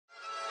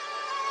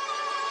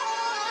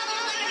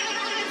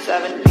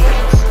Svveats.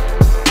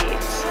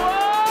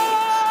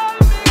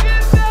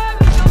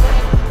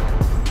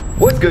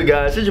 What's good,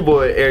 guys? It's your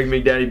boy Eric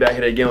McDaddy back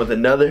at it again with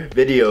another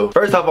video.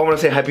 First off, I want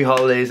to say happy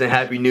holidays and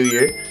happy new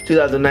year.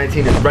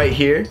 2019 is right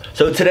here.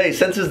 So today,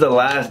 since it's the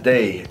last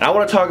day, I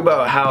want to talk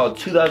about how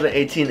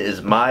 2018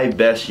 is my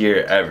best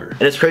year ever.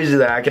 And it's crazy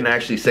that I can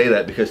actually say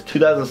that because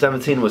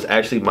 2017 was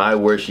actually my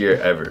worst year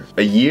ever.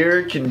 A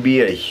year can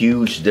be a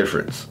huge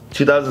difference.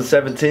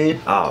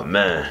 2017, oh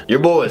man, your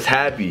boy was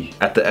happy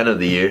at the end of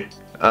the year.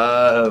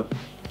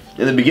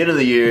 In the beginning of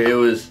the year, it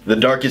was the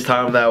darkest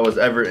time that I was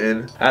ever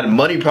in. I had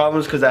money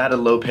problems because I had a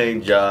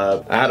low-paying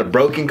job. I had a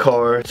broken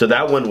car, so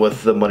that went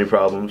with the money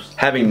problems.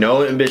 Having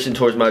no ambition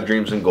towards my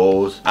dreams and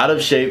goals. Out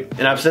of shape,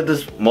 and I've said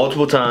this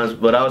multiple times,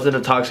 but I was in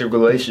a toxic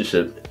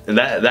relationship. And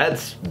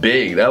that's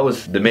big. That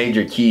was the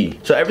major key.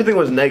 So everything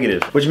was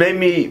negative, which made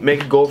me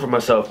make a goal for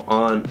myself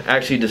on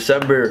actually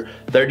December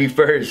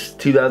 31st,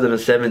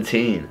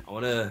 2017. I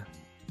want to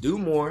do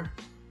more,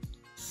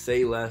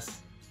 say less,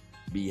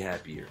 be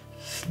happier.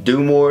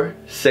 Do more,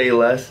 say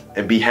less,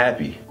 and be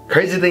happy.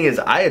 Crazy thing is,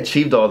 I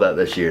achieved all that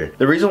this year.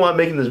 The reason why I'm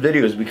making this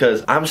video is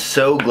because I'm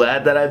so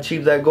glad that I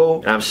achieved that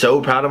goal, and I'm so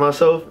proud of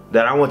myself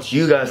that I want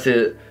you guys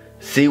to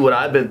see what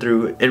I've been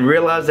through and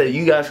realize that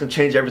you guys can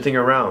change everything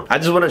around. I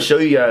just want to show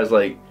you guys,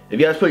 like, if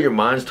you guys put your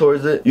minds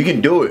towards it, you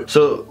can do it.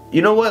 So,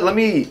 you know what? Let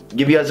me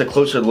give you guys a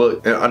closer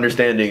look and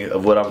understanding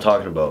of what I'm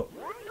talking about.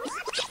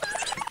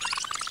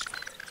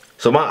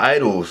 So my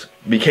idols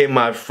became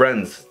my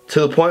friends to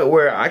the point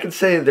where I can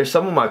say they're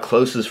some of my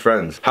closest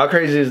friends. How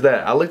crazy is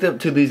that? I looked up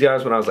to these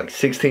guys when I was like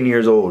 16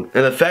 years old.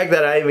 And the fact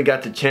that I even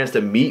got the chance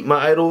to meet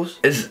my idols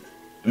is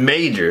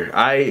major.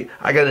 I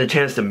got a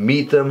chance to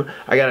meet them.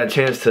 I got a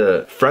chance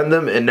to friend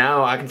them, and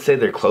now I can say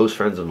they're close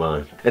friends of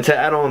mine. And to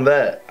add on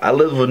that, I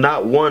live with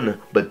not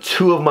one, but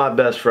two of my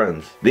best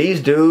friends. These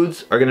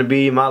dudes are gonna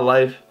be in my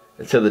life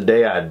until the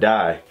day I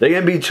die. They're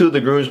gonna be two of the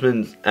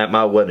groomsmen at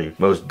my wedding,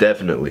 most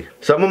definitely.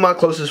 Some of my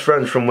closest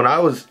friends from when I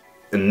was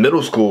in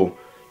middle school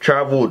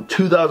traveled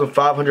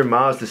 2,500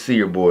 miles to see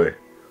your boy.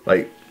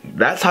 Like,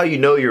 that's how you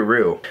know you're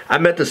real. I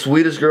met the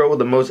sweetest girl with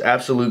the most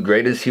absolute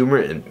greatest humor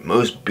and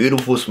most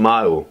beautiful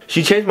smile.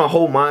 She changed my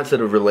whole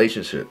mindset of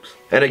relationships.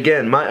 And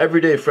again, my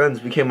everyday friends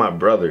became my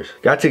brothers.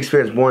 Got to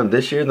experience more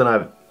this year than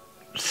I've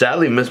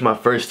sadly missed my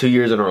first 2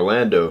 years in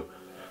Orlando.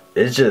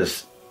 It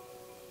just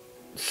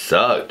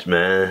sucked,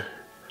 man.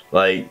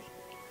 Like,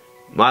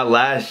 my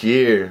last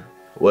year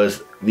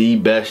was the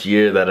best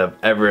year that I've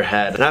ever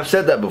had. And I've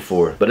said that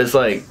before, but it's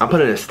like, I'm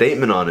putting a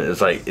statement on it. It's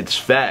like, it's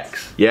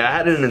facts. Yeah, I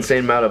had an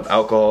insane amount of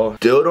alcohol.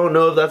 Still don't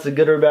know if that's a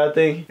good or a bad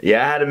thing.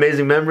 Yeah, I had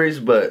amazing memories,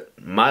 but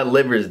my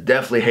liver is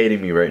definitely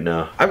hating me right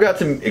now. I've got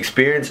to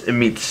experience and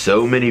meet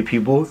so many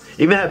people.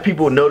 Even have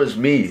people notice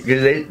me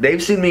because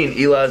they've seen me in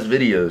Eli's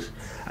videos.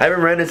 I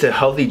haven't ran into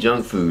healthy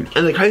junk food.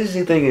 And the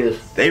crazy thing is,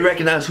 they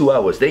recognize who I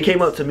was. They came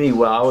up to me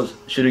while I was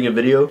shooting a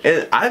video,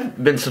 and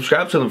I've been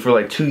subscribed to them for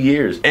like 2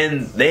 years,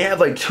 and they have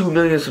like 2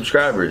 million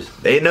subscribers.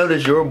 They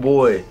noticed your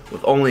boy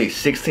with only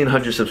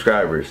 1,600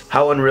 subscribers.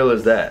 How unreal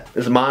is that?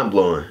 It's mind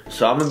blowing.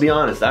 So I'm gonna be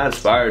honest, that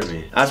inspired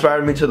me. That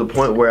inspired me to the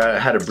point where I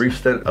had a brief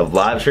stint of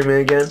live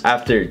streaming again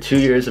after 2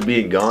 years of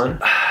being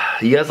gone.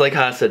 You guys like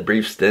how I said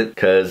brief stint?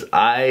 Because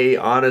I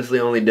honestly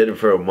only did it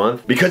for a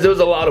month because it was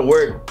a lot of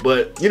work.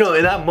 But you know,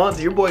 in that month,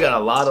 your boy got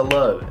a lot of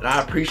love. And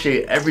I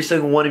appreciate every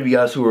single one of you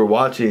guys who were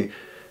watching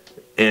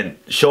and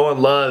showing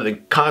love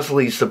and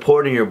constantly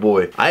supporting your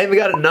boy. I even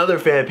got another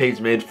fan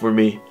page made for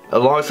me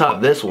alongside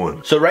this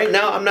one. So right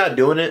now I'm not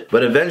doing it,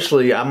 but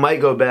eventually I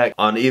might go back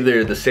on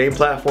either the same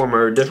platform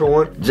or a different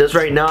one. Just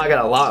right now I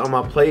got a lot on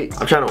my plate.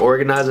 I'm trying to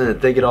organize it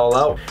and think it all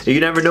out. And you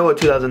never know what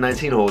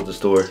 2019 holds in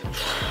store.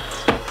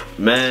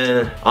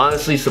 Man,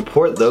 honestly,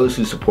 support those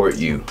who support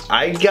you.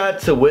 I got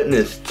to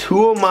witness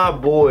two of my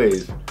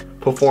boys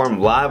perform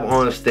live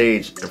on a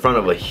stage in front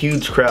of a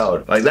huge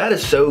crowd. Like, that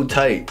is so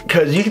tight.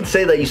 Because you can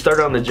say that you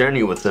started on the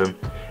journey with them,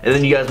 and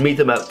then you guys meet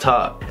them at the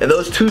top. And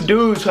those two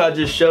dudes who I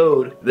just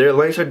showed, their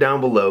links are down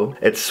below.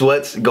 It's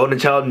Svveats, Golden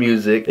Child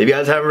Music. If you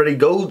guys haven't already,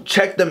 go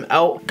check them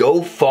out.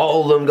 Go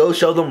follow them. Go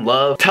show them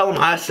love. Tell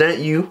them I sent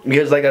you.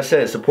 Because like I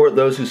said, support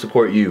those who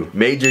support you.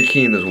 Major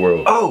key in this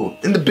world. Oh,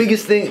 and the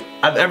biggest thing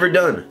I've ever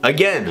done.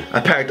 Again, I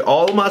packed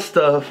all of my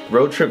stuff,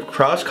 road trip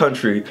cross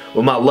country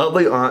with my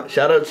lovely aunt.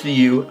 Shout out to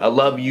you. I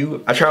love you.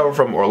 I traveled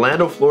from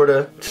Orlando,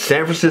 Florida to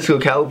San Francisco,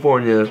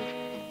 California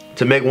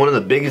to make one of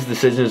the biggest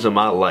decisions of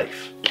my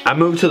life. I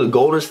moved to the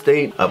golden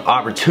state of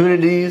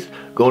opportunities,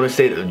 golden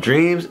state of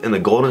dreams, and the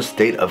golden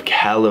state of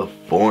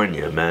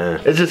California,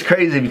 man. It's just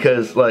crazy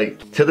because,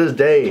 like, to this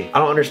day, I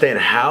don't understand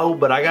how,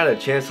 but I got a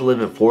chance to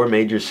live in 4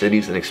 major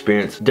cities and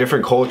experience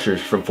different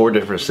cultures from 4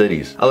 different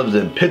cities. I lived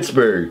in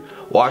Pittsburgh,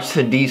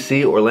 Washington,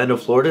 D.C., Orlando,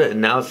 Florida,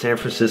 and now San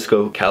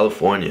Francisco,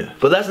 California.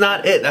 But that's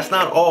not it. That's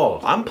not all.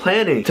 I'm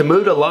planning to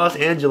move to Los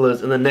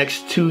Angeles in the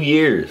next 2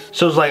 years.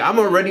 So it's like, I'm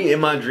already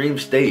in my dream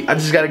state. I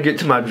just gotta get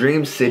to my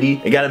dream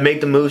city and gotta make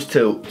the moves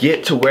to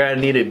get to where I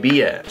need to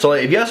be at. So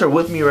like, if you guys are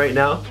with me right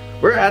now,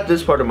 we're at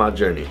this part of my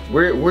journey.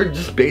 We're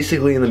just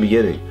basically in the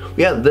beginning.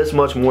 We have this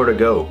much more to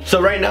go.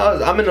 So right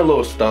now, I'm in a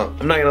little stump.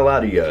 I'm not gonna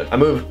lie to you guys. I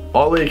moved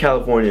all the way to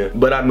California,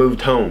 but I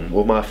moved home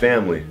with my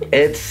family.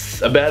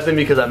 It's a bad thing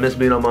because I miss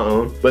being on my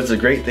own, but it's a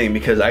great thing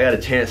because I got a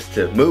chance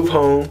to move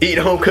home, eat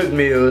home cooked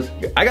meals.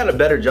 I got a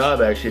better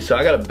job actually, so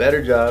I got a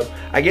better job.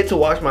 I get to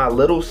watch my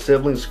little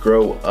siblings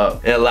grow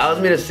up. It allows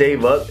me to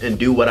save up and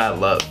do what I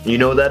love. You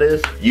know what that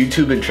is?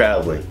 YouTube and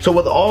traveling. So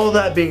with all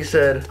that being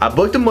said, I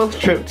booked a month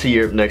trip to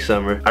Europe next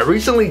summer. I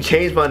recently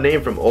changed my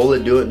name from Ola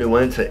Do It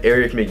Nguyen to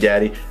Eric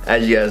McDaddy,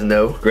 as you guys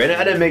know. Granted,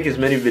 I didn't make as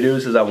many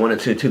videos as I wanted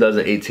to in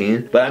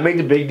 2018, but I made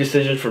the big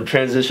decision from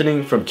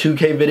transitioning from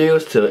 2K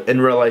videos to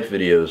in real life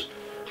videos,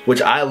 which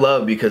I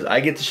love because I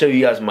get to show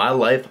you guys my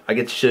life. I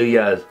get to show you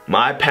guys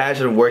my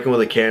passion of working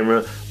with a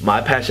camera, my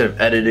passion of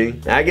editing.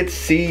 And I get to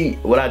see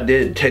what I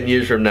did 10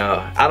 years from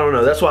now. I don't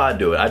know, that's why I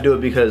do it. I do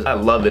it because I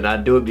love it, and I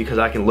do it because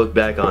I can look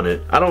back on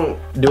it. I don't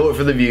do it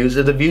for the views.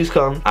 If the views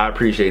come, I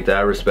appreciate that,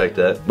 I respect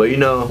that. But you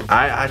know,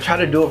 I try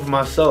to do it for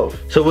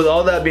myself. So with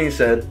all that being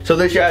said, so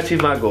this year I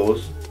achieved my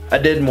goals. I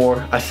did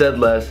more, I said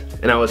less,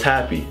 and I was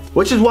happy.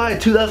 Which is why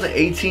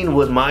 2018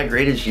 was my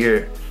greatest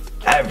year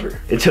ever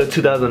until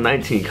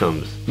 2019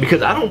 comes,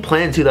 because I don't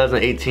plan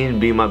 2018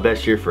 being my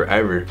best year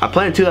forever. I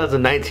plan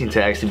 2019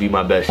 to actually be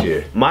my best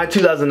year. My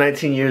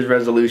 2019 year's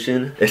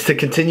resolution is to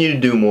continue to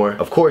do more,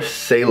 of course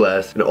say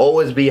less, and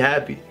always be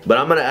happy. But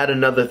I'm gonna add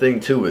another thing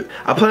to it.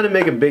 I plan to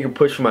make a bigger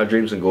push for my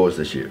dreams and goals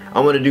this year.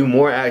 I'm gonna do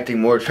more acting,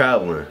 more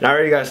traveling. I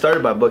already got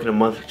started by booking a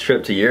month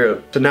trip to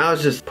Europe, so now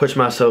it's just push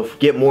myself,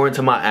 get more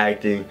into my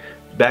acting,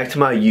 back to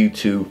my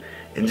YouTube,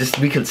 and just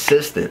be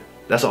consistent.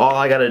 That's all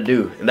I gotta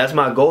do, and that's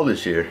my goal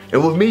this year.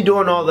 And with me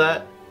doing all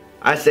that,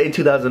 I say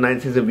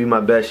 2019 is gonna be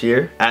my best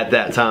year at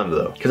that time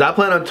though. Cause I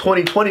plan on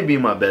 2020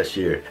 being my best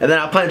year. And then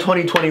I plan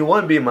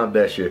 2021 being my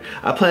best year.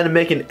 I plan on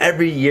making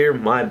every year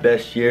my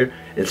best year,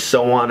 and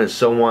so on and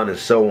so on and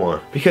so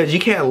on. Because you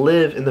can't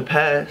live in the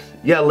past,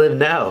 you gotta live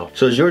now.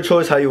 So it's your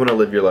choice how you wanna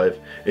live your life.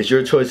 It's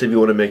your choice if you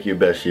wanna make your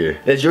best year.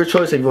 It's your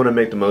choice if you wanna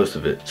make the most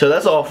of it. So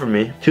that's all for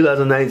me.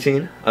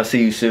 2019, I'll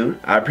see you soon.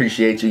 I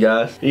appreciate you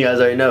guys. You guys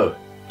already know.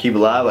 Keep it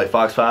alive like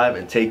Fox 5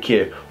 and take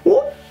care. Woo!